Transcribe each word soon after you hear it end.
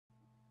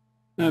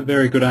A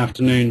very good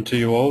afternoon to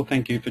you all.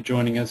 Thank you for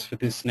joining us for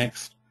this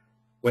next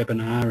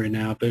webinar in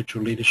our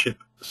Virtual Leadership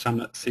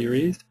Summit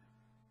series.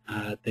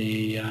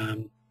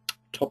 The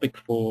topic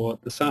for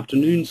this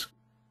afternoon's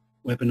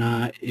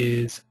webinar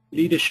is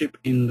leadership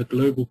in the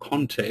global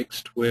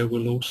context, where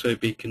we'll also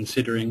be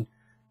considering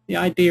the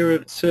idea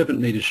of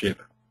servant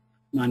leadership.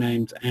 My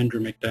name's Andrew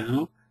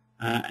McDowell,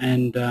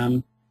 and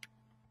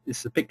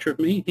this is a picture of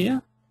me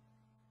here.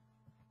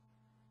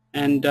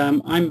 And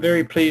I'm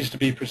very pleased to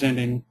be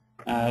presenting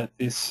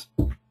this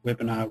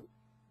webinar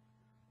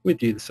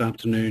with you this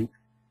afternoon,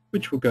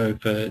 which will go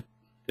for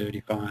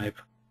 35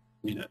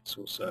 minutes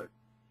or so.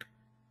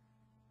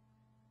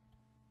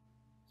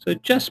 So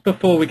just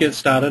before we get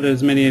started,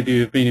 as many of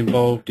you have been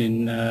involved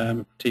in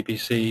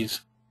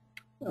TPC's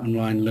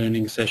online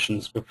learning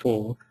sessions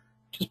before,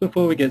 just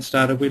before we get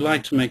started, we'd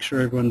like to make sure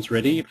everyone's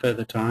ready for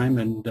the time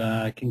and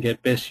can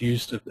get best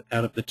use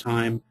out of the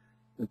time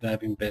that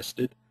they've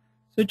invested.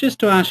 So just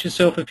to ask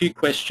yourself a few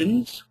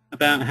questions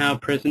about how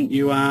present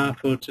you are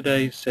for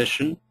today's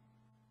session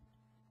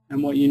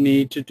and what you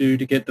need to do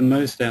to get the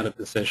most out of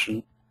the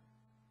session.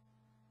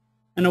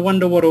 And I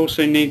wonder what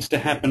also needs to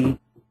happen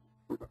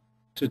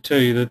to tell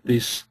you that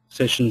this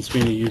session's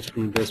been a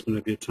useful investment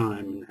of your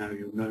time and how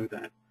you'll know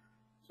that.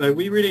 So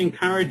we really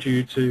encourage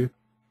you to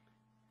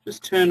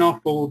just turn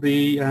off all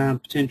the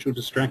potential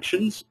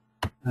distractions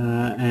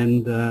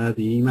and the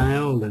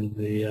email and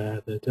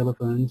the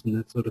telephones and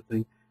that sort of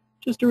thing,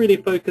 just to really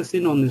focus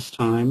in on this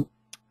time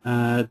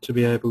to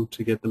be able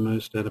to get the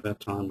most out of our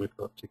time we've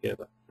got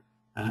together.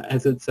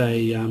 As it's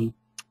a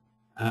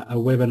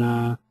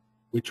webinar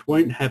which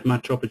won't have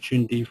much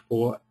opportunity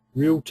for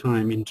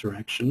real-time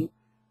interaction,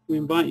 we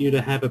invite you to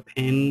have a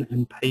pen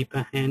and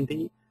paper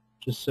handy,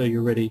 just so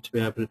you're ready to be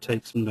able to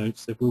take some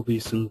notes. There will be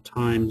some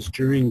times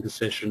during the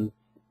session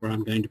where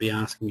I'm going to be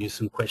asking you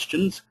some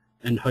questions,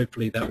 and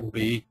hopefully that will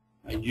be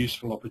a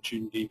useful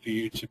opportunity for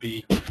you to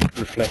be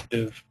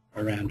reflective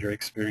around your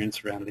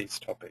experience around these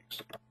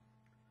topics.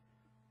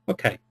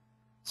 Okay,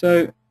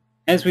 so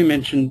as we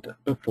mentioned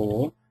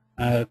before,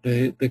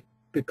 the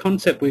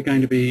concept we're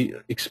going to be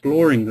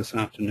exploring this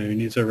afternoon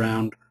is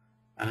around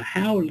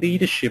how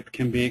leadership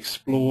can be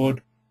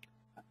explored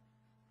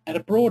at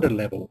a broader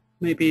level,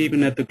 maybe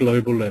even at the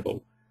global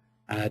level.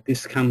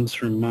 This comes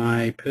from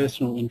my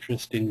personal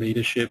interest in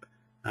leadership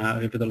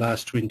over the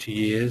last 20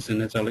 years,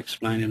 and as I'll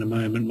explain in a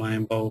moment, my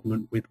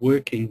involvement with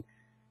working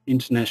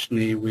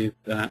internationally with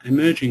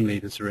emerging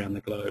leaders around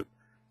the globe.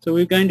 So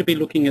we're going to be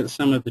looking at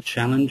some of the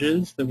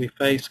challenges that we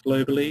face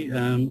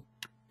globally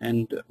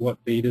and what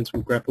leaders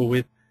will grapple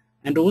with,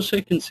 and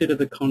also consider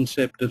the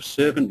concept of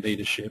servant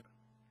leadership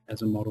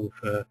as a model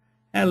for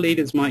how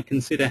leaders might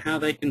consider how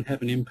they can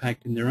have an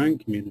impact in their own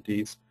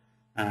communities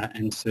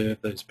and serve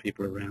those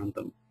people around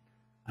them.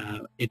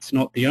 It's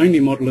not the only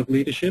model of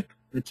leadership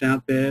that's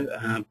out there,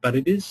 but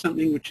it is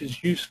something which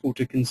is useful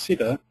to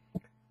consider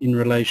in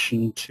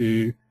relation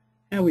to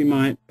how we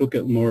might look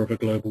at more of a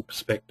global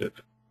perspective.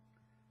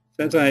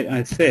 So as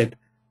I said,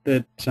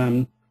 that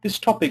this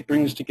topic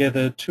brings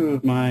together two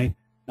of my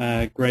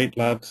great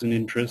loves and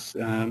interests.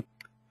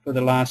 For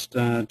the last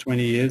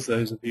 20 years,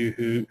 those of you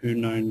who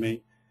know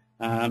me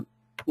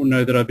will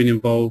know that I've been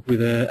involved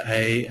with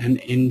an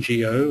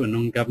NGO, a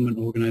non-government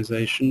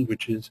organization,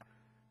 which is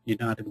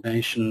United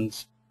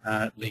Nations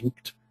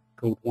linked,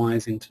 called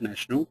WISE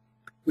International,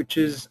 which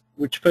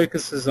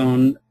focuses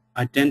on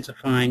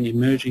identifying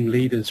emerging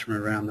leaders from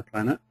around the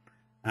planet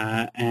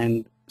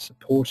and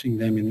supporting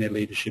them in their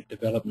leadership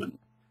development.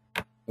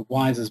 The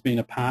WISE has been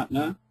a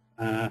partner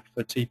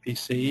for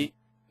TPC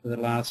for the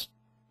last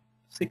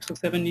 6 or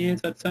 7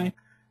 years, I'd say,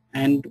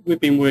 and we've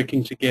been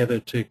working together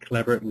to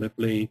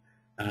collaboratively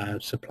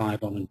supply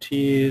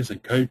volunteers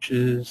and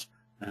coaches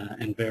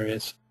and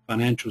various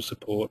financial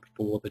support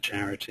for the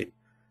charity.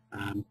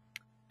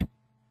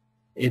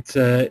 It's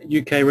a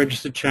UK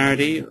registered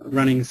charity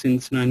running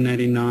since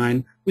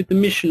 1989 with the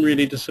mission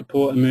really to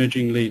support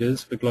emerging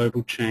leaders for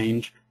global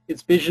change.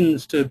 Its vision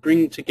is to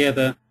bring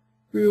together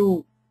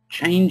real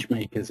change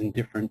makers in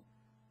different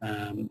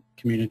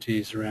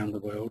communities around the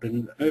world.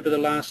 And over the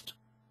last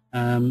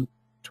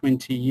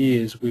 20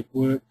 years, we've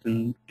worked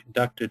and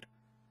conducted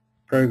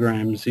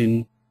programs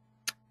in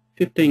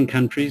 15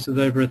 countries with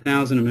over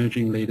 1,000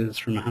 emerging leaders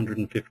from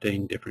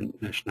 115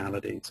 different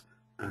nationalities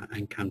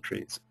and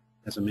countries.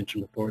 As I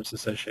mentioned before, it's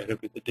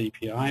associated with the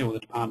DPI, or the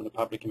Department of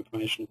Public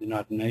Information of the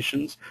United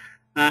Nations,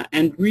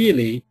 and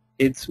really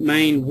its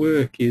main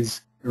work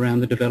is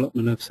around the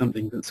development of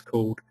something that's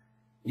called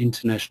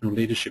international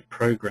leadership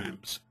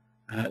programs.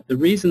 The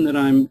reason that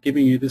I'm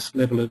giving you this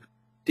level of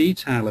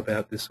detail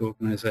about this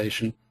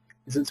organization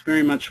is it's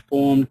very much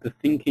formed the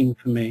thinking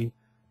for me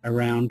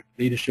around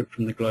leadership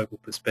from the global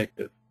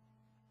perspective.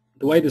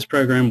 The way this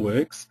program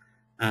works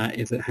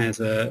is it has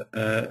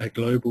a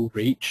global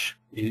reach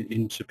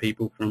into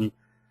people from,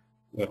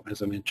 well,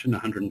 as I mentioned,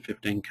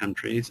 115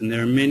 countries, and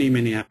there are many,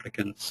 many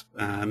applicants,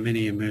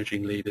 many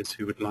emerging leaders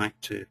who would like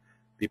to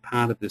be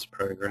part of this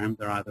program.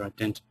 They're either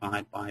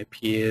identified by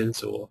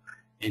peers or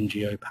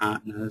NGO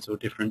partners or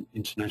different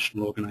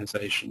international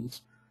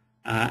organizations.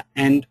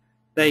 And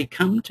they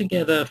come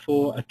together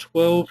for a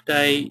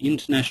 12-day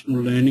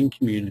international learning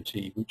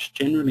community, which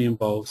generally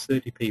involves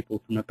 30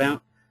 people from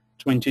about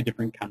 20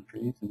 different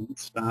countries and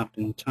staffed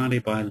entirely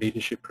by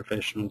leadership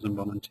professionals and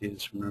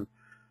volunteers from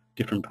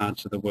different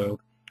parts of the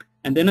world.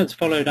 And then it's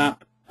followed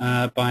up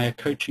by a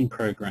coaching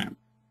program,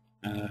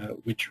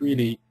 which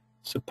really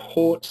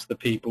supports the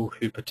people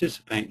who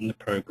participate in the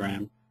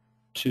program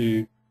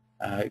to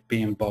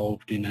be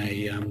involved in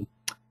a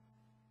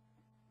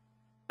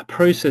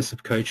process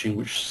of coaching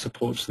which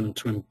supports them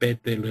to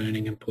embed their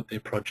learning and put their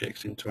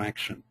projects into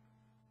action.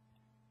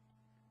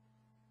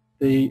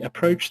 The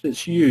approach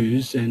that's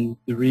used, and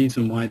the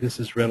reason why this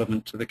is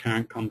relevant to the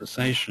current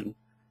conversation,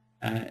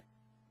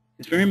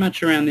 is very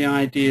much around the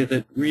idea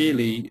that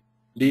really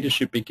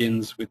leadership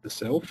begins with the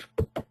self,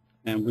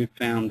 and we've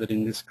found that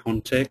in this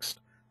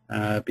context,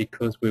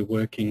 because we're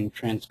working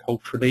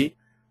transculturally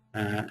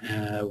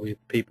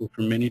with people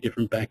from many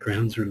different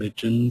backgrounds,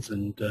 religions,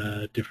 and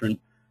different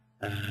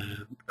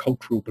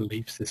cultural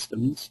belief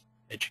systems,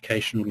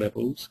 educational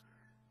levels,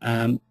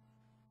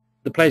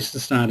 the place to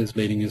start is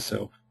leading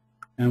yourself.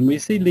 And we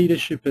see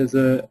leadership as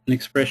an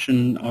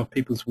expression of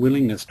people's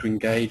willingness to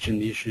engage in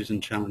the issues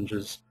and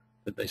challenges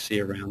that they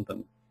see around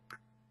them.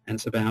 And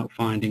it's about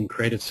finding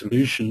creative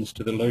solutions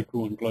to the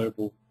local and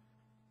global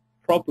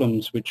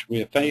problems which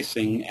we're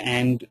facing.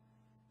 And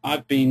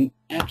I've been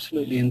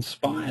absolutely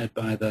inspired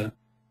by the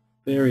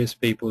various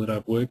people that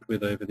I've worked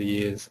with over the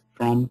years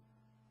from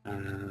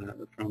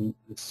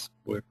this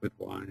work with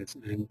WISE,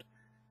 and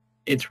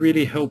it's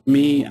really helped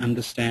me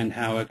understand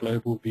how a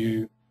global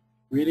view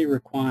really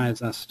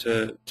requires us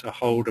to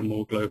hold a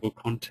more global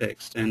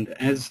context. And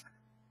as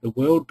the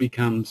world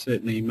becomes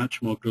certainly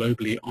much more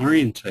globally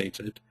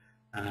orientated,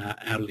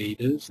 our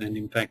leaders, and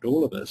in fact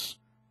all of us,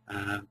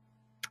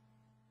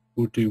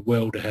 will do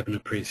well to have an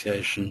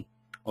appreciation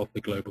of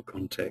the global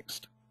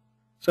context.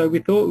 So we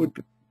thought it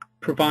would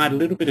provide a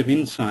little bit of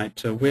insight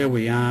to where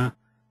we are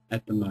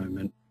at the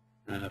moment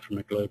from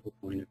a global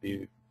point of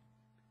view.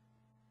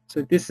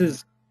 So this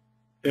is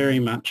very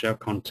much our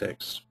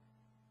context.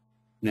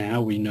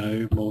 Now we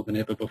know more than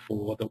ever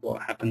before that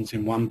what happens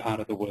in one part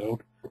of the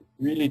world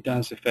really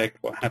does affect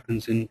what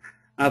happens in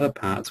other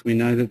parts. We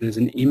know that there's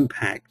an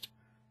impact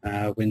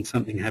when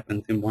something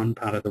happens in one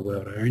part of the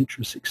world. Our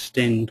interests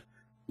extend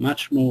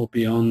much more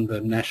beyond the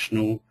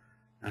national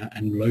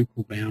and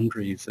local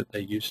boundaries that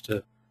they used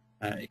to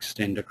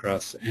extend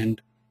across.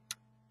 And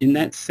in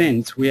that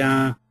sense, we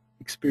are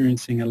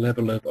experiencing a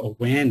level of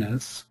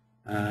awareness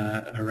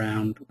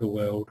around the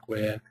world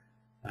where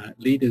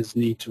leaders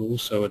need to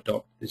also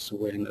adopt this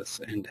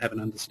awareness and have an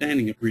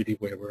understanding of really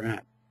where we're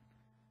at.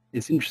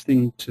 It's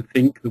interesting to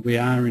think that we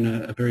are in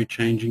a very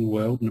changing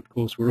world, and of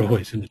course we're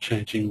always in a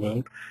changing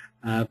world,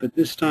 but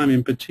this time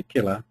in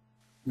particular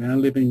we are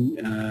living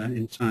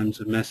in times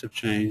of massive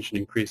change and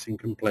increasing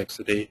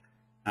complexity,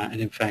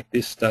 and in fact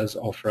this does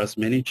offer us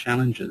many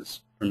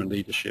challenges from a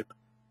leadership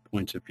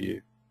point of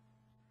view.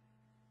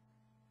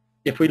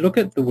 If we look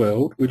at the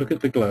world, we look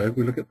at the globe,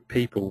 we look at the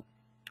people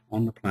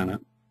on the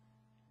planet,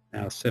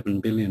 our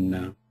 7 billion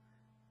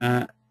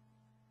now,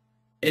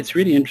 it's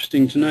really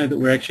interesting to know that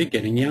we're actually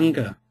getting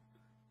younger.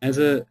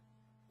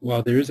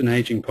 While there is an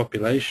aging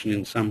population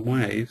in some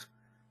ways,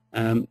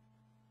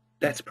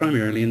 that's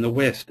primarily in the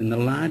West, and the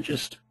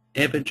largest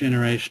ever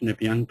generation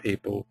of young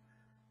people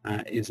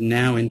is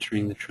now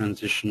entering the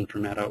transition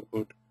from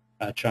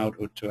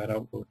childhood to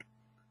adulthood.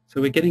 So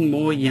we're getting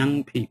more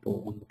young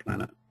people on the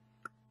planet,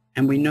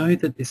 and we know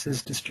that this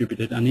is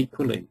distributed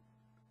unequally.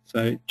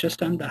 So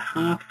just under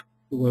half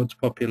the world's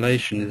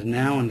population is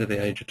now under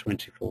the age of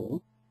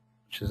 24,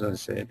 which, as I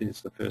said,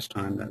 is the first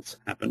time that's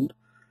happened.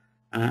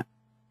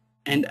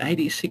 And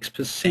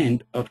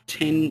 86% of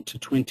 10 to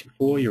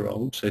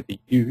 24-year-olds, so the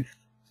youth,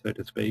 so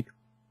to speak,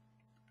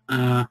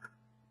 are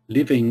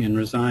living and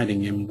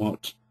residing in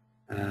what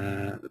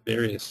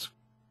various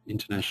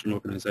international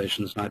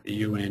organizations like the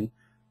UN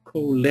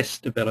call less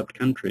developed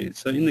countries,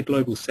 so in the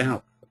global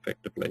south,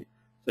 effectively.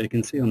 So you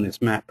can see on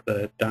this map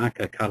the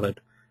darker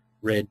coloured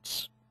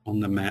reds on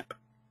the map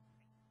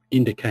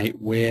indicate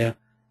where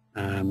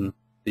the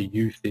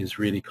youth is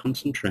really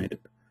concentrated.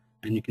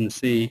 And you can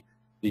see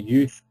the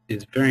youth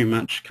is very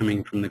much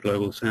coming from the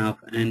global south,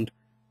 and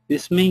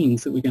this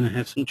means that we're going to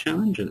have some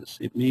challenges.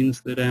 It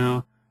means that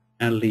our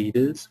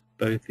leaders,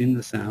 both in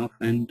the south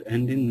and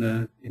in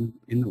the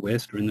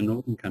west or in the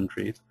northern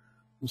countries,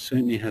 will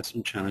certainly have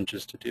some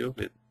challenges to deal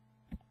with.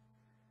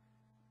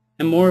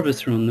 And more of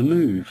us are on the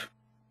move.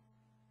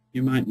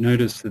 You might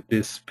notice that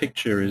this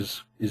picture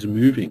is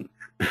moving.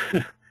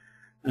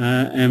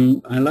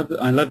 And I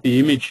love the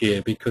image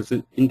here because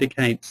it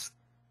indicates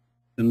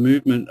the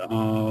movement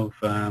of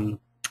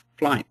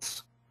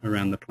flights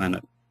around the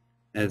planet.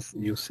 As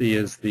you'll see,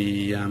 as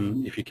the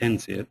if you can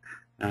see it,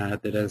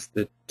 that as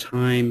the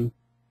time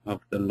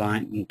of the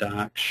light and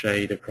dark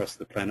shade across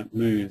the planet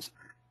moves,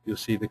 you'll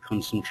see the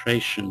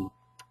concentration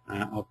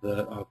of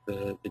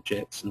the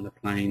jets and the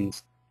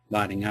planes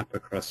lighting up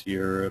across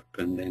Europe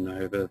and then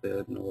over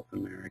the North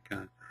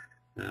America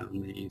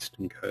on the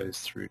eastern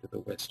coast through to the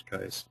west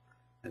coast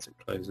as it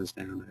closes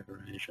down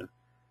over Asia.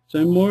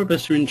 So more of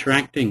us are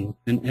interacting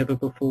than ever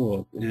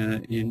before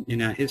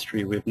in our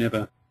history. We've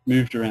never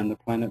moved around the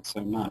planet so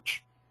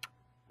much.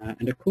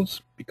 And of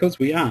course, because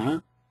we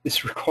are,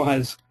 this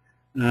requires,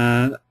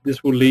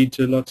 this will lead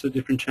to lots of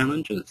different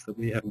challenges that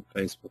we haven't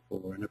faced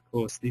before. And of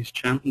course, these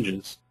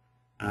challenges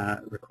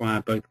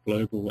require both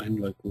global and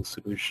local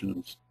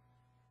solutions.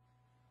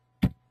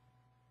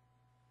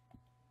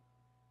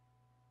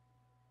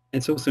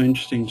 It's also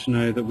interesting to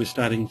know that we're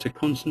starting to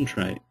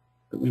concentrate,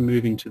 that we're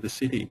moving to the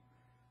city.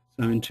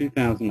 So in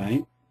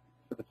 2008,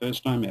 for the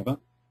first time ever,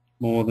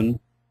 more than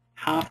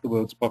half the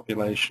world's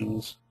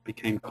populations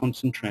became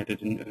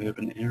concentrated in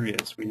urban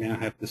areas. We now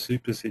have the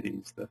super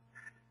cities, the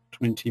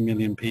 20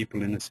 million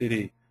people in a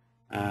city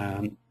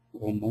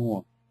or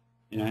more.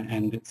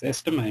 And it's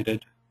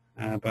estimated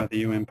by the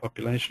UN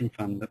Population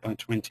Fund that by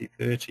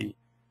 2030,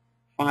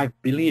 5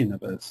 billion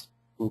of us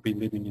will be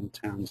living in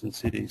towns and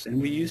cities.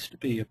 And we used to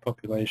be a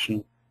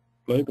population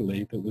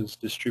globally that was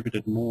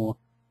distributed more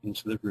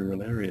into the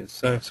rural areas.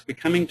 So if we're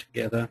coming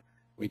together,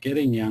 we're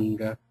getting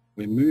younger,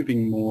 we're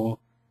moving more,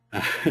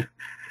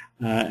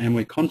 and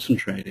we're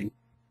concentrating,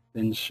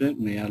 then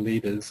certainly our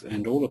leaders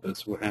and all of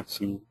us will have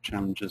some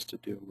challenges to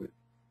deal with.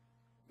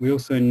 We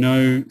also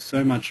know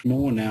so much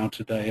more now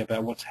today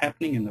about what's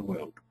happening in the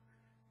world.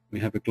 We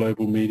have a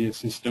global media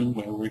system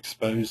where we're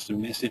exposed to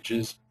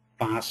messages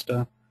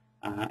faster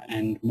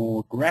and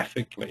more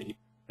graphically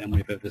than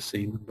we've ever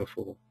seen them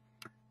before.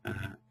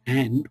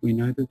 And we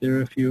know that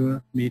there are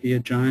fewer media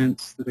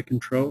giants that are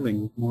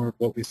controlling more of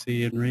what we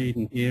see and read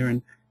and hear,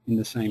 and in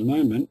the same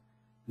moment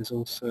there's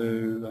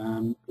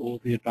also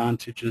all the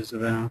advantages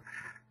of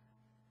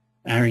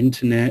our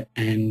internet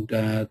and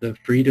the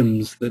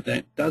freedoms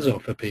that does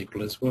offer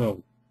people as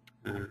well.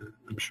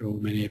 I'm sure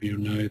many of you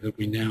know that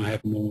we now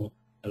have more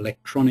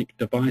electronic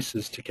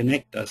devices to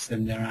connect us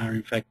than there are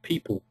in fact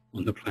people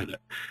on the planet.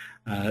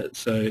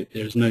 So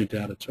there's no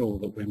doubt at all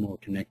that we're more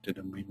connected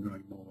and we know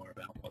more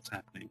about what's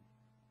happening.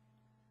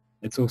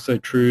 It's also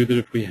true that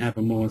if we have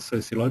a more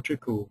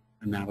sociological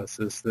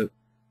analysis that,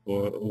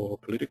 or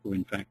political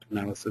in fact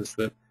analysis,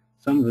 that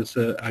some of us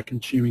are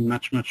consuming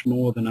much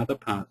more than other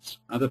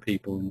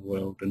people in the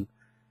world.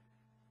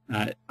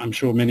 And I'm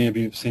sure many of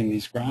you have seen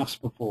these graphs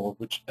before,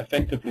 which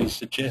effectively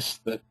suggests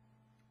that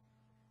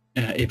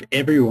if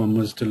everyone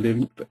was to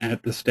live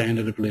at the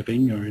standard of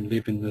living or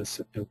live in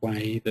the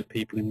way that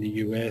people in the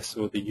US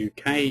or the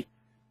UK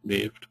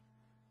lived,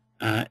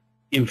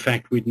 in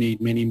fact we'd need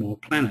many more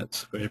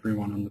planets for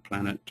everyone on the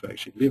planet to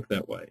actually live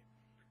that way.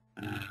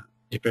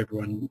 If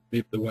everyone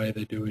lived the way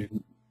they do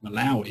in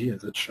Malawi,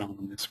 as it's shown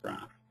on this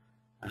graph,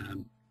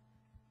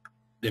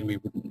 then we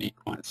wouldn't need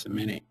quite so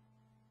many.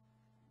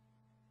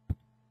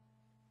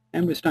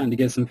 And we're starting to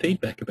get some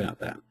feedback about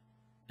that.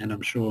 And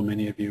I'm sure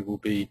many of you will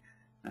be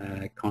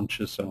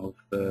conscious of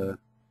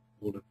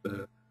all of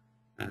the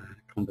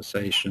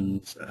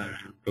conversations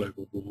around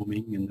global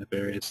warming and the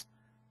various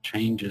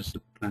changes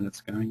that the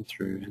planet's going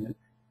through. And it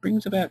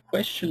brings about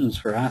questions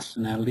for us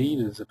and our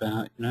leaders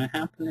about,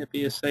 how can there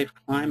be a safe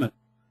climate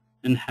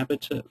and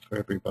habitat for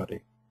everybody?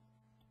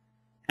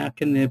 How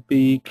can there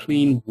be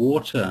clean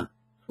water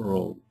for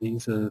all?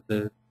 These are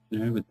the,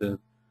 with the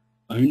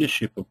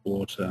ownership of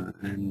water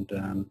and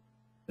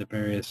the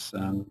various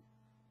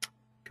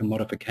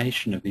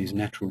commodification of these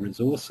natural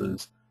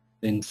resources,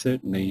 then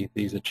certainly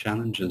these are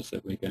challenges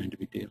that we're going to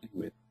be dealing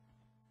with.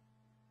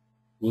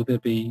 Will there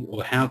be,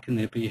 or how can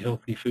there be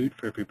healthy food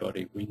for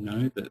everybody? We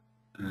know that,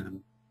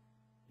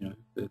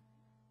 that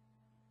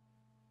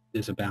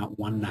there's about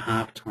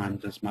 1.5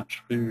 times as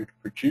much food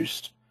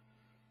produced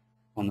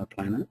on the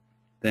planet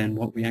than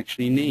what we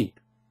actually need,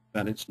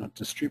 but it's not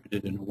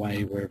distributed in a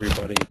way where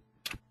everybody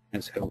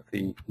has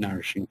healthy,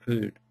 nourishing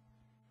food.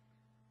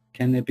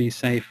 Can there be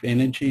safe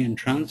energy and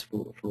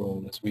transport for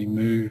all as we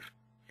move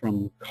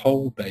from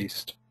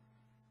coal-based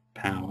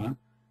power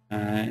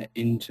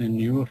into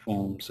newer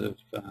forms of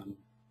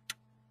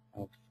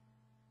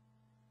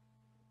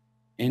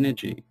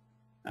energy?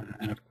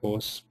 And of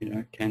course,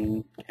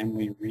 can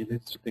we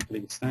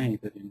realistically say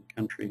that in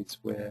countries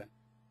where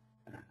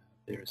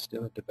there is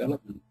still a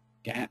development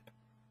gap,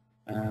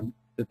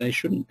 that they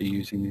shouldn't be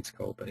using these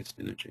coal-based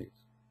energies?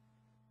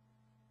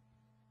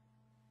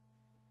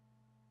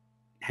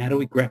 How do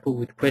we grapple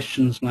with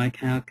questions like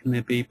how can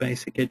there be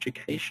basic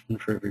education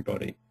for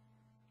everybody?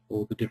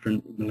 All the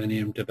different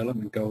Millennium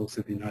Development Goals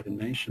of the United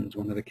Nations,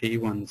 one of the key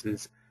ones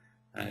is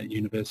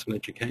universal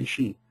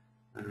education,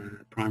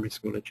 primary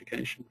school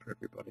education for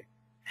everybody.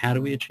 How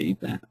do we achieve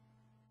that?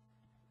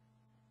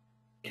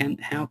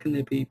 How can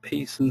there be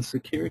peace and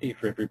security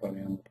for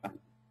everybody on the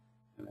planet,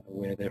 no matter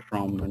where they're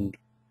from and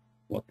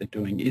what they're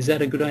doing? Is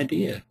that a good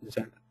idea? Is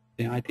that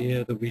the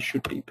idea that we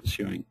should be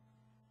pursuing?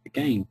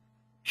 Again,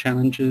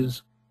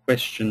 challenges,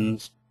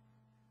 questions,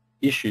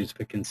 issues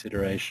for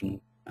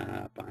consideration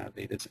by our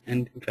leaders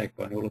and in fact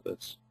by all of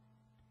us.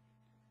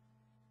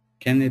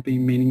 Can there be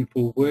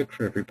meaningful work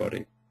for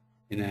everybody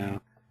in our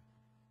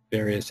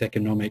various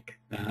economic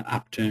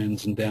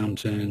upturns and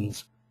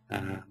downturns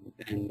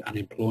and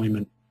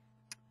unemployment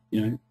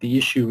the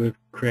issue of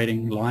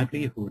creating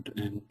livelihood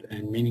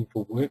and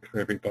meaningful work for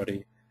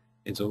everybody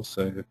is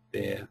also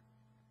there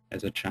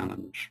as a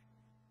challenge.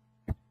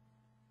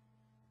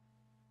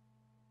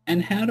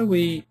 And how do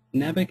we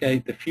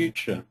navigate the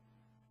future,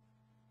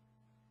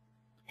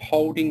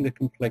 holding the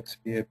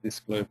complexity of this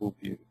global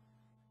view?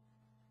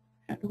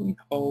 How do we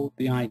hold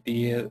the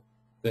idea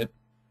that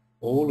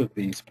all of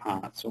these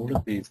parts, all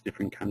of these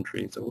different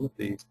countries, all of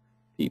these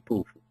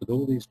people with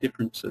all these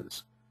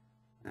differences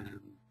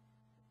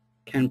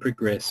can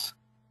progress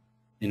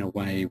in a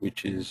way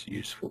which is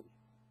useful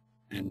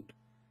and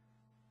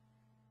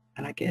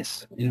I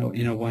guess,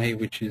 in a way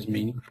which is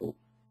meaningful?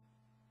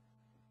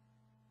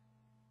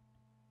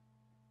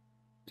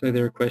 So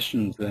there are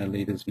questions that our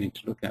leaders need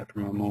to look at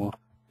from a more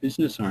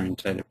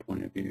business-orientated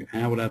point of view.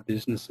 How will our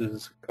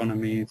businesses,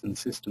 economies and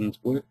systems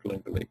work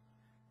globally?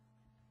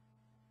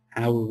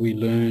 How will we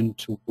learn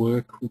to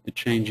work with the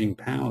changing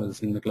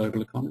powers in the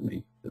global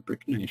economy, the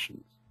BRIC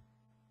nations?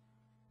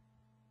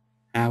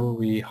 How will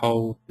we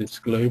hold this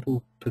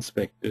global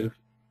perspective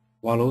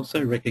while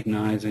also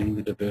recognizing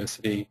the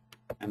diversity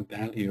and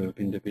value of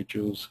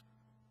individuals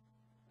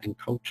and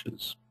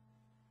cultures?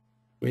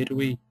 Where do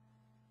we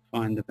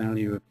find the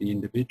value of the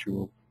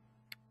individual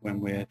when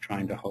we're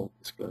trying to hold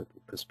this global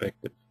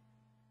perspective?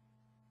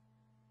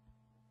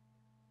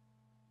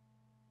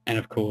 And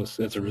of course,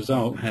 as a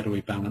result, how do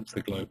we balance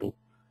the global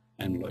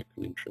and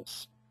local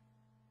interests?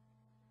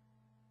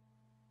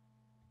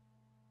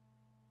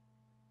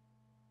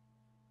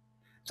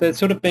 So it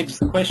sort of begs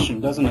the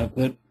question, doesn't it,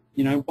 that,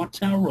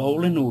 what's our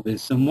role in all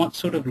this, and what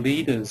sort of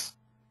leaders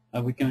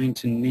are we going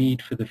to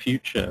need for the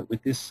future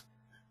with this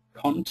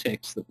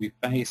context that we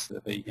face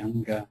of a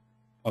younger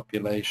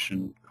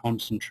population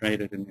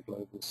concentrated in the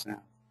global south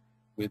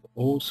with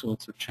all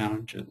sorts of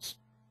challenges?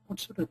 What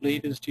sort of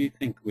leaders do you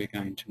think we're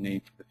going to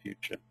need for the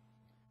future?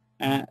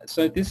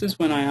 So this is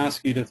when I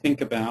ask you to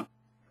think about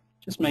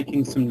just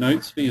making some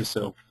notes for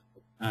yourself,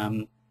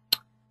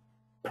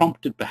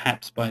 prompted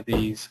perhaps by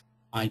these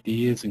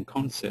ideas and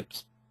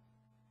concepts.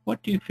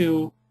 What do you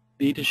feel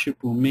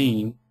leadership will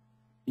mean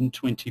in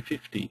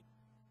 2050?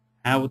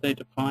 How will they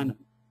define it?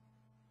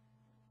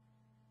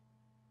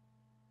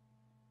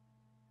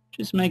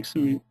 Just make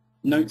some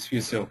notes for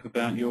yourself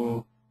about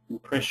your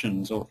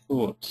impressions or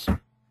thoughts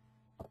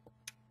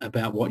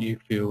about what you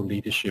feel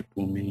leadership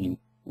will mean.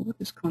 What will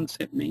this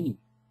concept mean?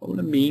 What will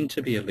it mean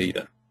to be a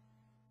leader?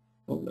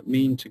 What will it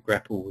mean to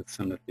grapple with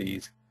some of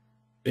these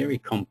very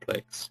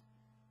complex,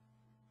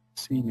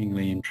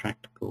 seemingly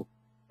intractable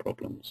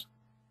problems?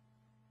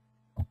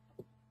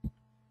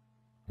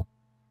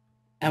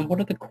 And what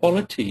are the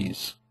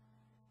qualities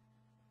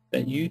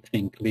that you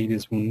think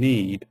leaders will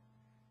need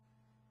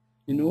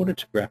in order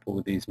to grapple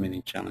with these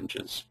many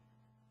challenges?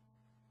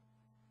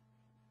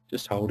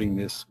 Just holding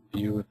this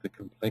view of the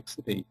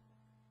complexity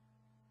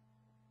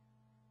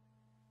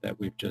that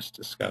we've just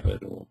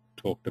discovered or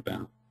talked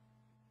about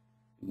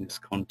in this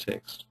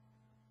context,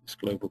 this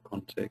global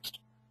context.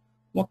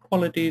 What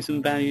qualities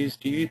and values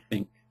do you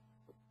think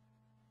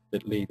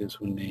that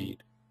leaders will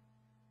need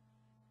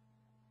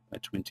by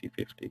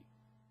 2050?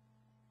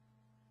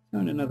 So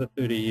in another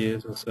 30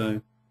 years or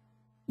so,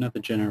 another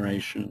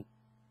generation,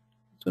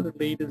 what sort of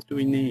leaders do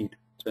we need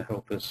to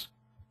help us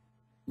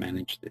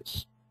manage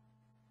this?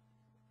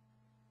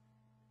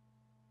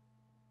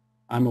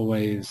 I'm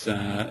always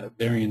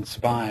very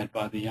inspired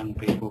by the young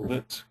people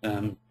that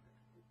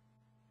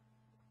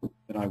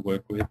I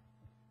work with,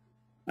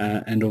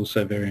 and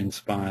also very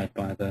inspired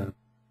by the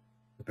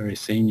very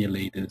senior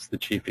leaders, the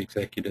chief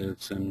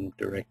executives and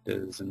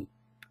directors and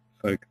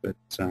folk that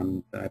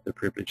I have the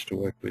privilege to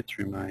work with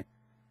through my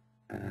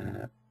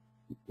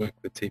work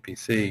with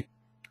TPC.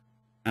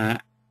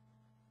 And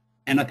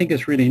I think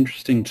it's really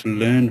interesting to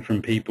learn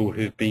from people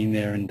who've been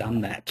there and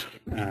done that,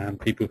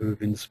 people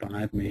who've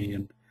inspired me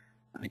and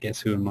I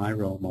guess who are my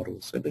role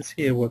models. So let's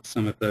hear what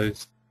some of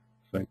those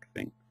folk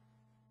think.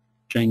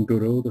 Jane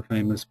Goodall, the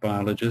famous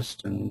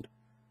biologist and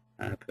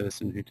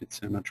person who did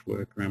so much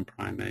work around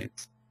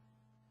primates.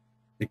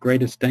 The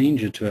greatest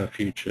danger to our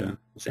future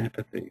is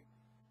apathy.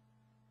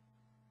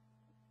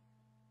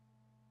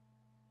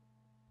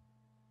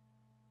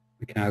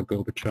 Mikhail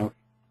Gorbachev.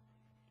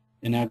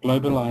 In our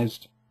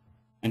globalized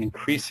and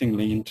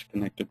increasingly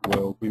interconnected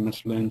world, we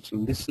must learn to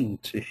listen,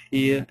 to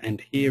hear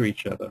and hear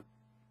each other,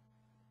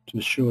 to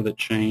ensure that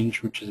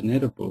change, which is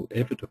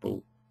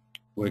inevitable,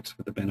 works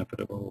for the benefit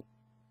of all.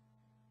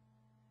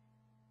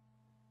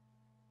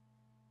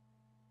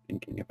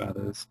 Thinking of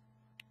others.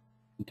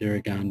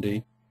 Indira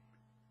Gandhi.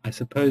 I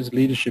suppose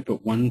leadership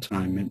at one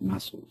time meant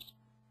muscles,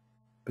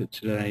 but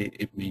today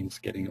it means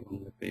getting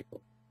along with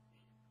people.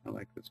 I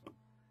like this one.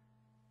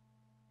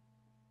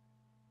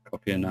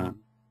 Kofi Annan,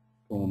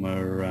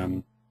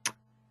 former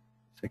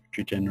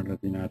Secretary General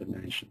of the United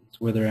Nations.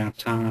 Whether our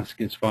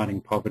task is fighting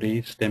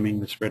poverty, stemming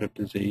the spread of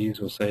disease,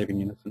 or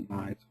saving innocent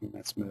lives from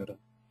mass murder,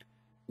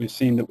 we've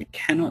seen that we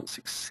cannot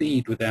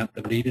succeed without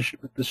the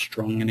leadership of the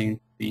strong and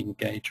the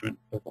engagement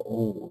of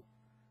all.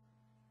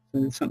 So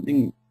there's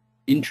something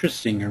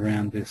interesting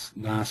around this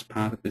last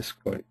part of this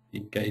quote, the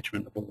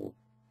engagement of all.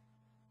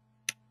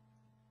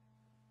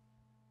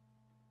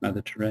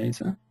 Mother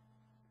Teresa.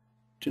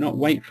 Do not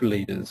wait for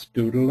leaders,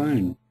 do it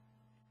alone,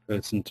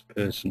 person to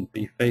person.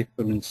 Be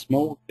faithful in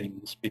small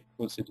things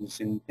because it is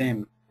in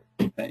them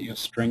that your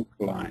strength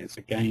lies.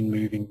 Again,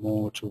 moving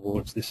more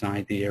towards this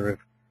idea of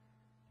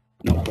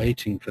not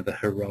waiting for the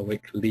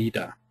heroic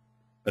leader,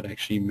 but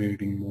actually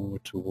moving more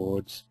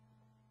towards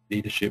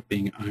leadership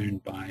being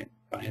owned by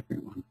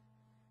everyone.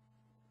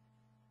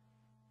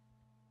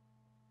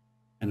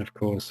 And of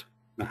course,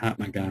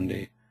 Mahatma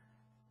Gandhi,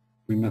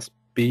 we must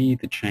be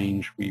the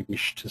change we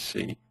wish to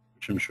see,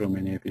 which I'm sure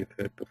many of you have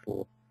heard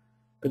before.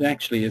 But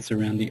actually it's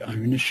around the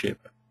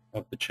ownership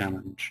of the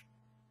challenge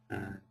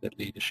that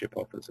leadership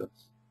offers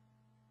us.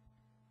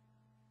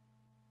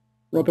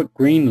 Robert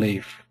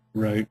Greenleaf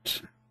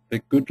wrote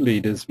that good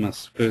leaders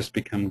must first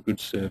become good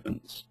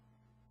servants.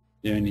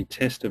 The only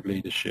test of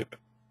leadership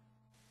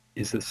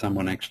is that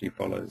someone actually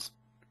follows.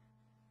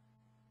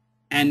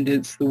 And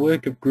it's the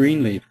work of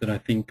Greenleaf that I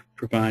think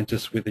provides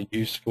us with a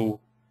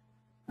useful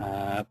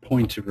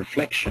point of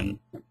reflection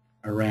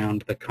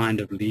around the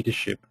kind of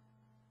leadership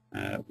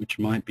which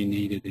might be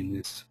needed in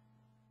this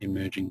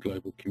emerging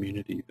global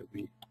community that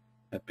we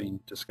have been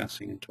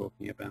discussing and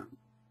talking about.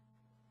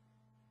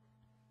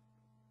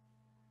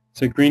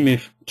 So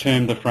Greenleaf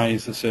termed the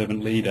phrase the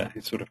servant leader.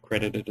 He's sort of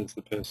credited as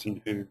the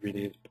person who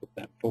really has put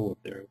that forward.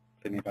 There are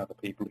plenty of other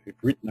people who've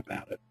written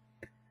about it.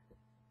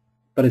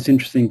 But it's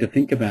interesting to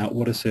think about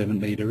what a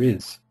servant leader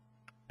is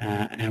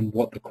and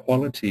what the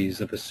qualities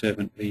of a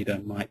servant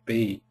leader might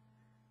be.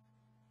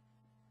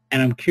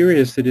 And I'm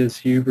curious that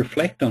as you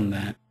reflect on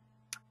that,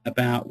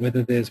 about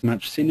whether there's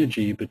much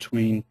synergy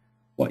between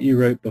what you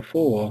wrote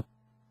before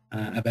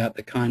about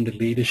the kind of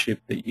leadership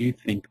that you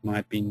think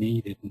might be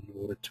needed in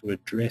order to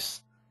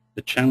address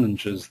the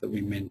challenges that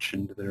we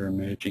mentioned that are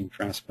emerging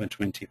for us by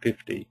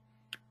 2050,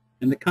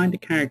 and the kind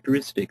of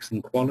characteristics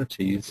and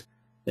qualities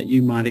that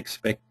you might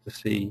expect to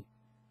see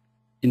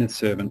in a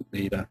servant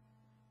leader.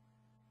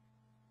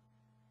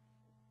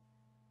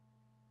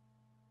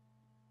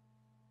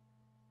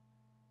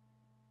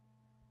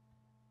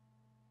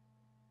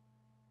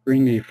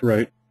 Greenleaf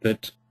wrote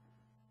that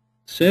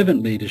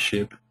servant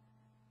leadership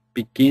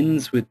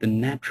begins with the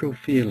natural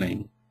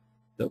feeling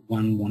that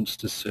one wants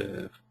to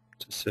serve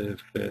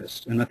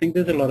first. And I think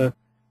there's a lot of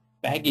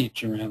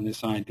baggage around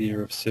this idea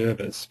of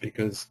service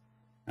because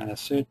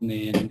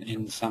certainly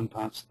in some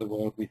parts of the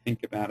world we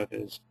think about it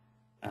as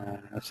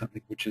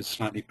something which is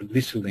slightly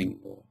belittling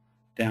or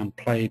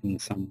downplayed in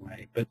some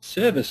way. But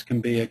service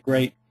can be a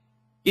great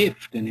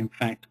gift, and in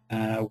fact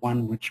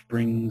one which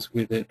brings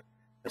with it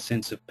a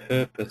sense of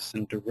purpose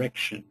and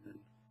direction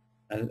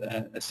and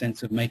a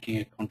sense of making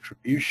a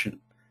contribution.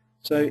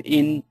 So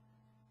in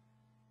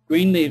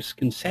Greenleaf's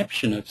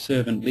conception of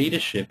servant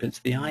leadership, it's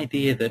the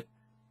idea that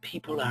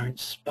people are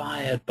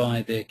inspired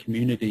by their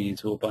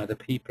communities or by the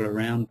people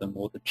around them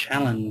or the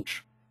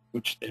challenge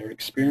which they're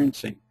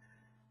experiencing.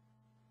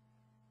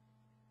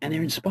 And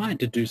they're inspired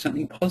to do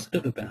something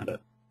positive about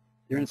it.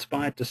 They're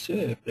inspired to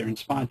serve. They're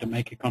inspired to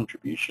make a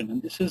contribution.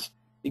 And this is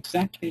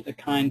exactly the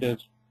kind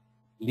of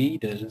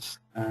leaders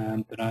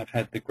that I've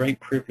had the great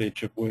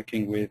privilege of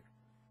working with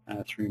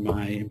through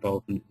my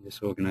involvement in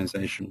this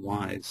organization,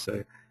 WISE.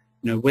 So,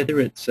 whether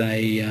it's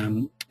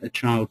a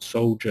child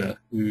soldier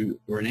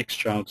or an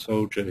ex-child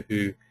soldier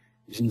who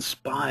is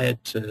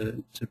inspired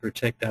to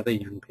protect other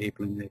young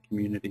people in their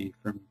community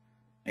from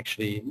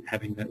actually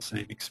having that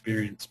same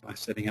experience by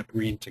setting up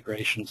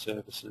reintegration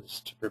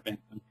services to prevent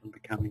them from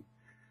becoming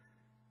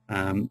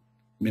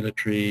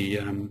military,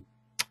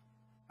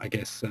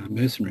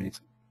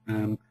 mercenaries.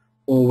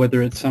 Or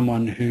whether it's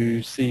someone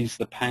who sees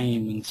the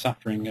pain and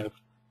suffering of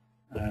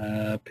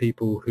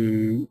people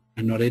who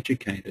are not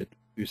educated,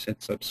 who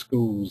sets up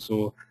schools,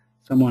 or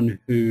someone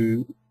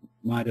who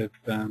might have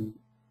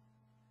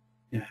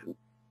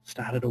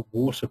started a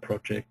water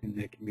project in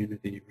their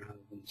community rather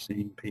than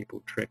seeing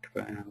people trek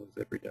for hours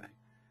every day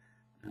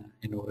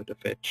in order to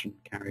fetch and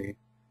carry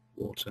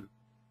water.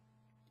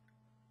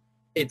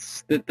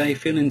 It's that they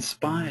feel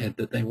inspired,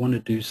 that they want to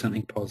do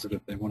something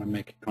positive, they want to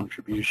make a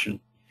contribution.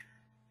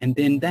 And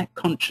then that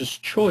conscious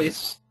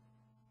choice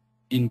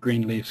in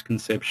Greenleaf's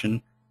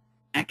conception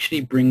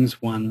actually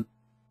brings one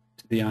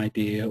to the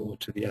idea or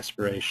to the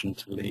aspiration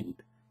to lead.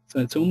 So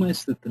it's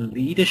almost that the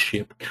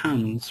leadership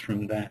comes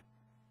from that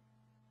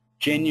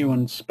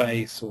genuine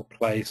space or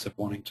place of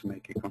wanting to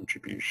make a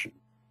contribution.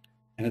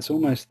 And it's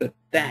almost that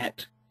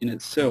that in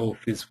itself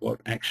is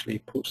what actually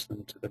puts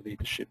them to the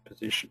leadership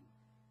position.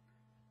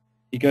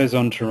 He goes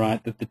on to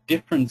write that the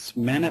difference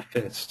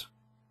manifests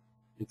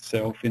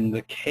itself in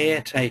the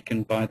care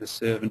taken by the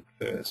servant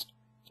first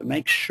to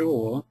make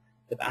sure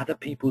that other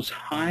people's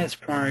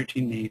highest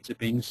priority needs are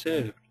being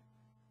served.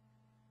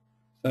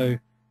 So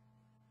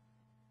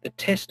the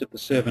test of the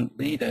servant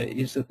leader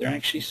is that they're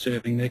actually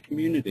serving their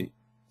community,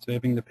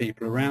 serving the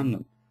people around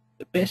them.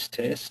 The best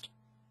test,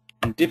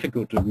 and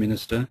difficult to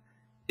administer,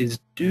 is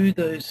do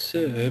those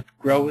served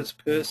grow as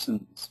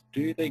persons?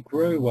 Do they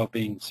grow while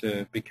being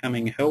served,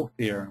 becoming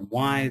healthier and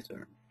wiser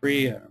and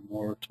freer and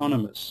more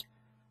autonomous,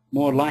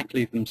 more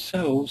likely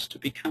themselves to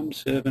become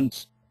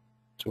servants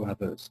to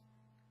others?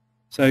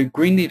 So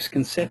Greenleaf's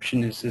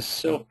conception is this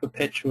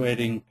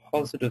self-perpetuating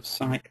positive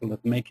cycle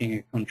of making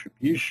a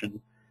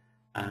contribution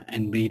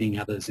and leading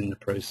others in the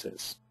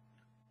process.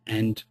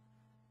 And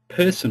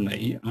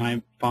personally,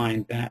 I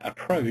find that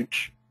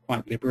approach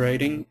quite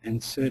liberating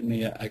and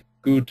certainly a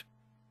good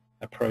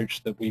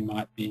approach that we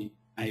might be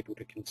able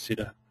to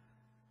consider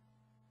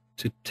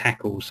to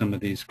tackle some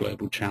of these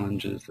global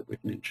challenges that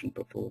we've mentioned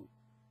before.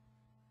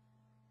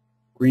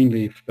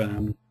 Greenleaf,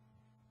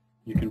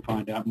 you can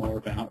find out more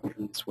about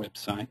from this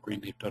website,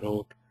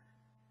 greenleaf.org.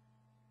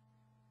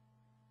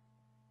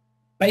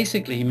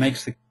 Basically, he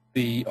makes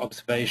the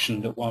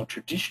observation that while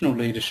traditional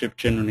leadership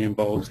generally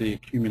involves the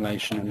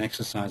accumulation and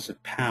exercise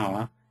of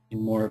power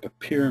in more of a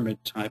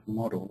pyramid-type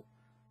model,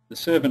 the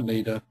servant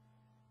leader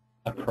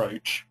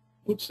approach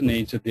puts the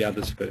needs of the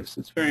others first.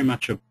 It's very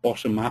much a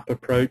bottom-up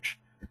approach,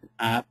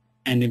 and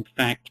in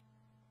fact,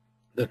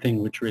 the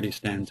thing which really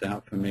stands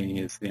out for me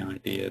is the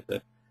idea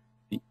that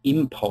the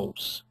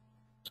impulse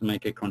to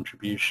make a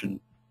contribution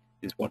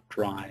is what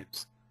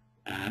drives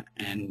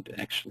and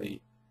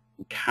actually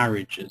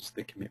encourages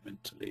the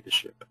commitment to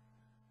leadership.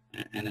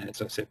 And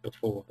as I said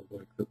before, the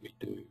work that we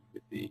do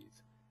with these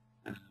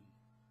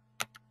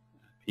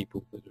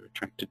people that are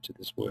attracted to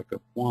this work of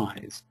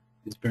WISE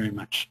is very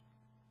much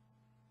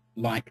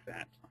like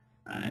that,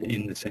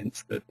 in the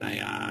sense that they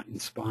are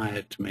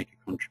inspired to make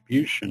a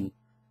contribution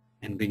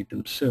and lead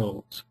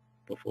themselves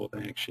before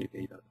they actually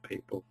lead other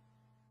people.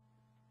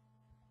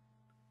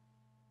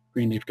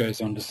 Greenleaf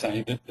goes on to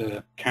say that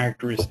the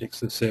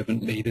characteristics of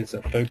servant leaders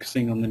are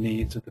focusing on the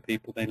needs of the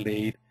people they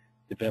lead,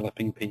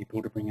 developing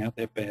people to bring out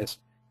their best,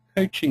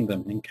 coaching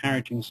them,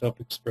 encouraging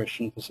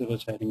self-expression,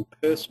 facilitating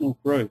personal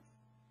growth,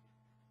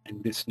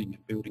 and listening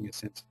and building a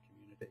sense of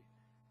community.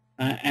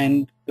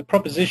 And the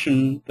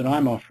proposition that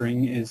I'm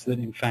offering is that,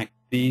 in fact,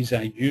 these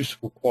are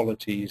useful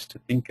qualities to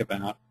think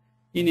about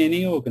in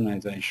any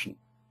organization,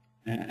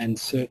 and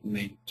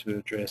certainly to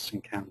address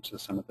and counter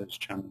some of those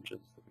challenges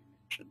that we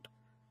mentioned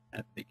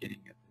at the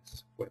beginning of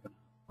this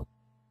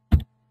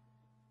webinar.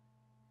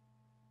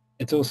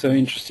 It's also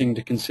interesting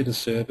to consider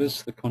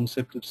service, the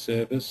concept of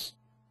service,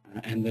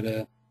 and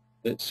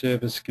that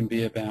service can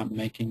be about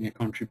making a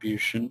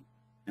contribution,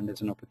 and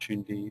there's an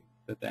opportunity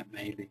that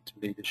may lead to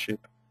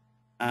leadership,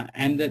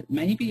 and that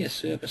maybe a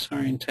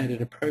service-orientated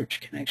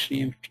approach can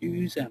actually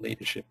infuse our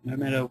leadership, no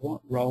matter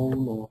what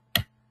role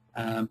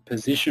or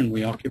position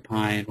we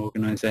occupy in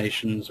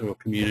organizations or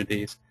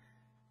communities.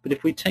 But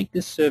if we take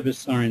this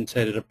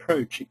service-orientated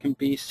approach, it can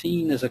be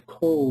seen as a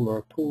call or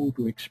a pull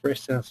to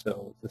express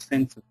ourselves, a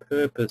sense of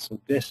purpose or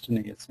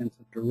destiny, a sense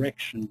of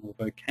direction or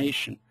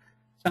vocation,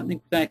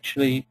 something that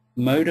actually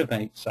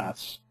motivates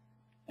us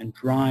and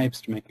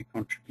drives to make a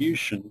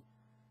contribution,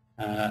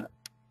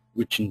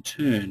 which in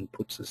turn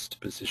puts us to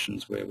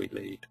positions where we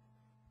lead.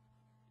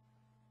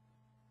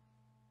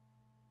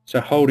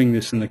 So holding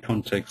this in the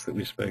context that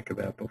we spoke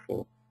about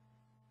before.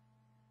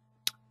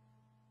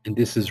 And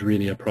this is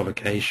really a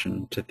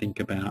provocation to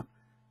think about,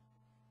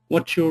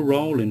 what's your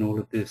role in all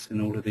of this,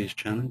 in all of these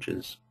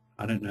challenges?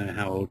 I don't know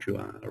how old you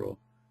are or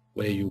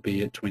where you'll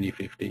be at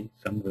 2050.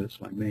 Some of us,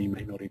 like me,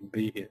 may not even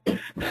be here.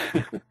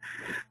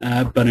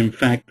 But in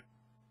fact,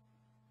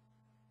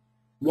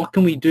 what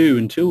can we do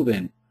until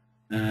then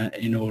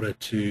in order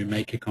to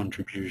make a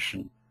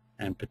contribution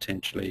and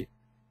potentially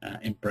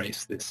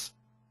embrace this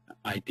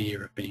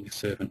idea of being a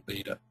servant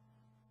leader?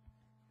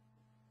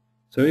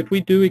 So if we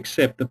do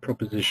accept the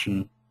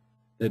proposition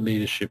that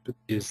leadership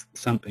is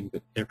something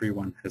that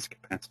everyone has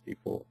capacity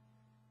for,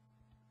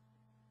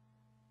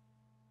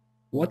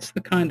 what's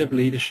the kind of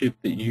leadership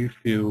that you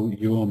feel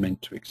you're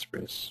meant to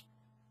express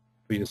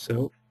for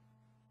yourself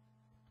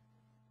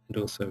and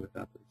also with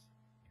others?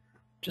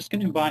 Just going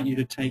to invite you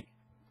to take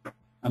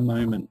a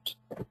moment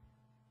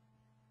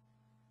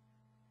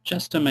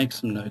just to make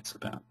some notes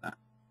about that.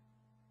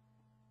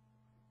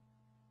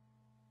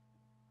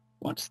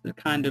 What's the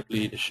kind of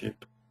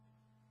leadership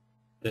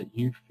that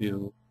you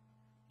feel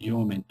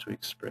you're meant to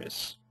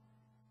express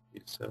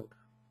yourself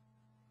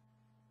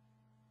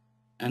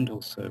and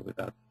also with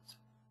others?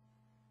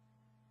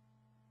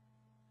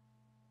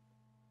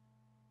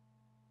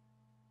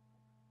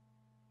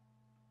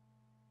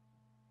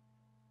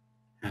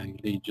 How you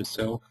lead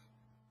yourself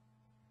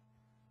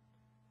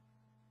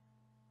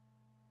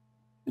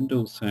and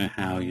also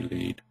how you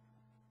lead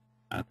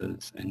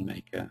others and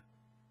make a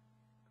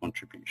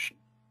contribution.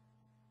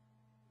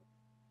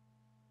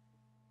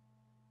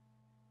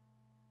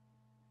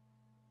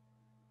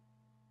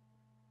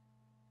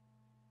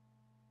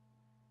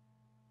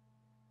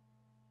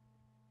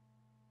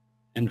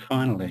 And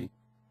finally,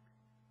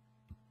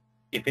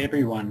 if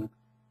everyone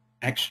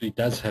actually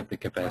does have the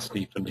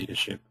capacity for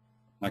leadership,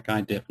 like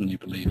I definitely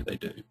believe they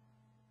do,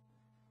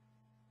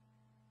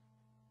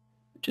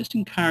 I just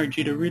encourage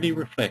you to really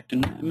reflect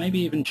and maybe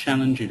even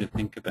challenge you to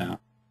think about,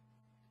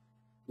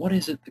 what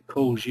is it that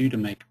calls you to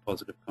make a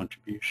positive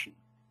contribution?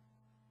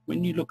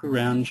 When you look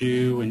around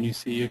you, when you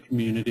see your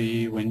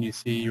community, when you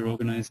see your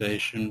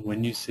organization,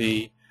 when you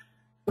see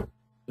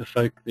the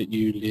folk that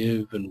you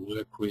live and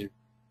work with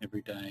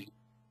every day,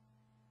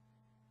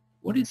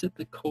 What is it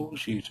that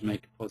calls you to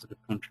make a positive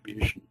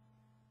contribution?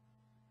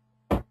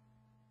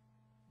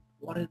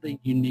 What are the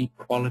unique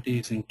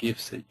qualities and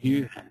gifts that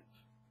you have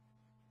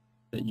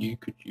that you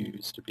could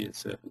use to be a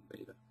servant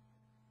leader?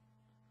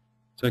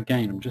 So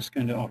again, I'm just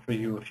going to offer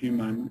you a few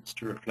moments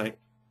to reflect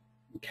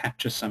and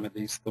capture some of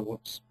these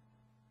thoughts.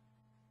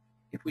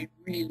 If we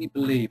really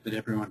believe that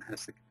everyone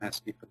has the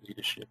capacity for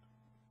leadership,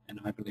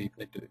 and I believe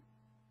they do,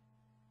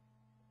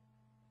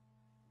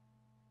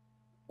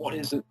 what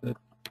is it that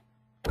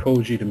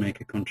calls you to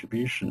make a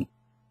contribution?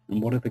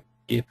 And what are the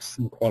gifts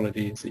and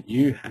qualities that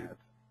you have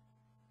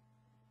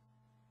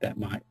that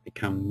might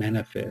become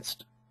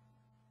manifest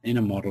in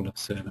a model of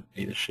servant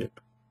leadership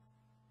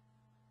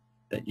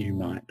that you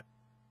might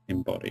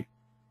embody?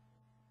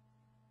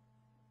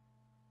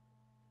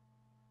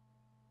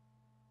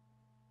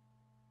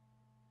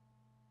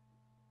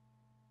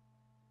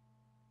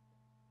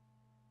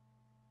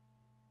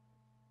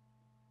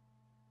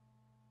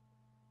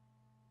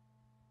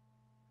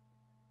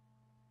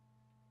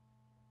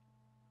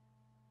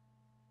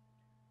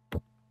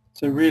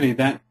 So really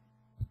that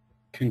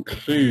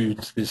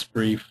concludes this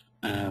brief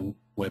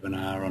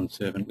webinar on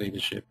servant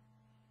leadership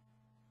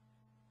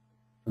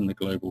from the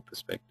global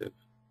perspective.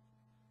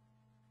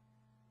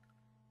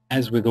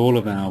 As with all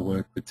of our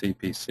work with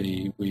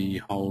TPC, we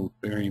hold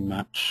very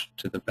much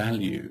to the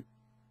value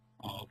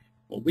of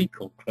what we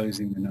call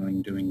closing the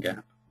knowing-doing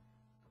gap.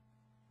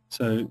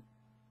 So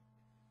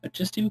I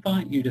just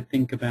invite you to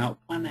think about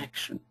one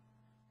action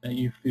that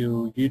you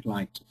feel you'd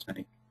like to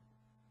take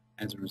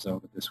as a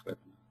result of this webinar.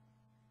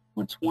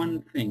 What's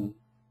one thing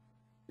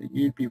that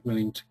you'd be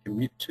willing to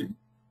commit to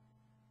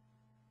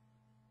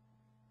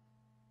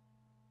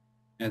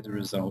as a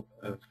result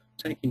of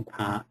taking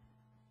part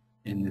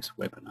in this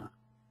webinar?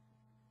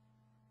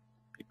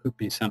 It could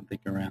be something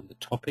around the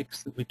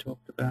topics that we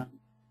talked about.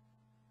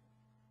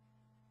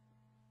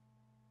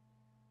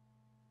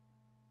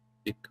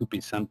 It could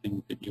be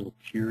something that you're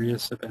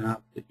curious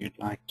about, that you'd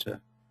like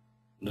to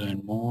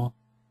learn more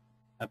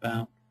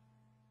about.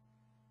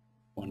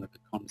 One of the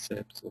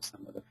concepts or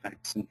some of the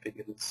facts and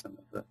figures, some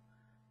of the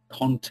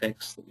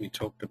context that we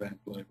talked about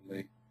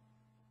globally.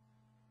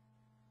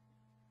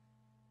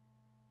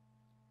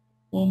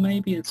 Or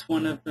maybe it's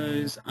one of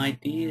those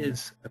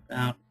ideas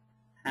about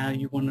how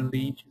you want to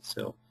lead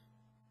yourself,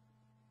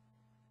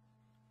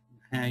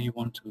 how you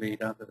want to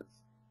lead others,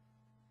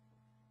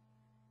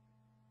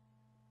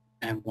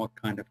 and what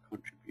kind of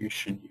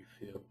contribution you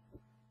feel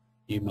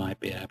you might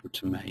be able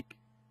to make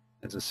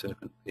as a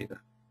servant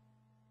leader.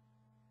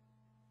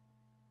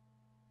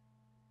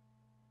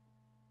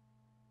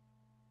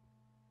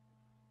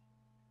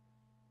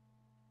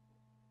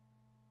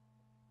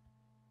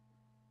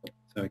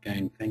 So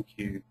again, thank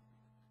you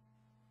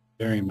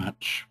very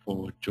much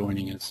for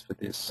joining us for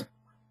this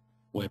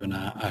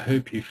webinar. I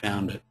hope you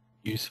found it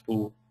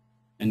useful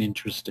and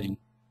interesting.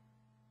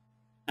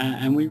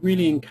 And we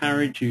really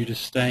encourage you to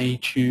stay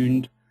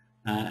tuned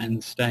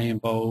and stay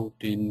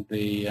involved in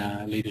the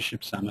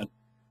Leadership Summit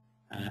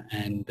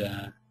and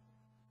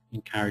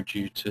encourage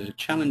you to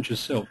challenge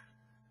yourself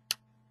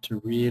to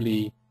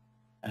really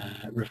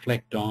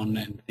reflect on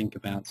and think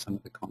about some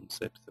of the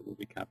concepts that we'll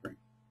be covering.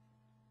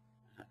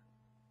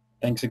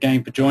 Thanks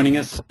again for joining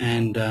us,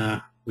 and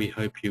we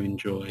hope you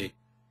enjoy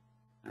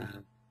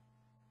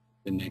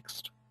the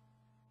next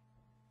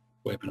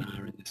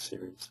webinar in this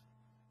series.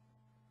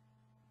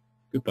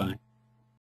 Goodbye.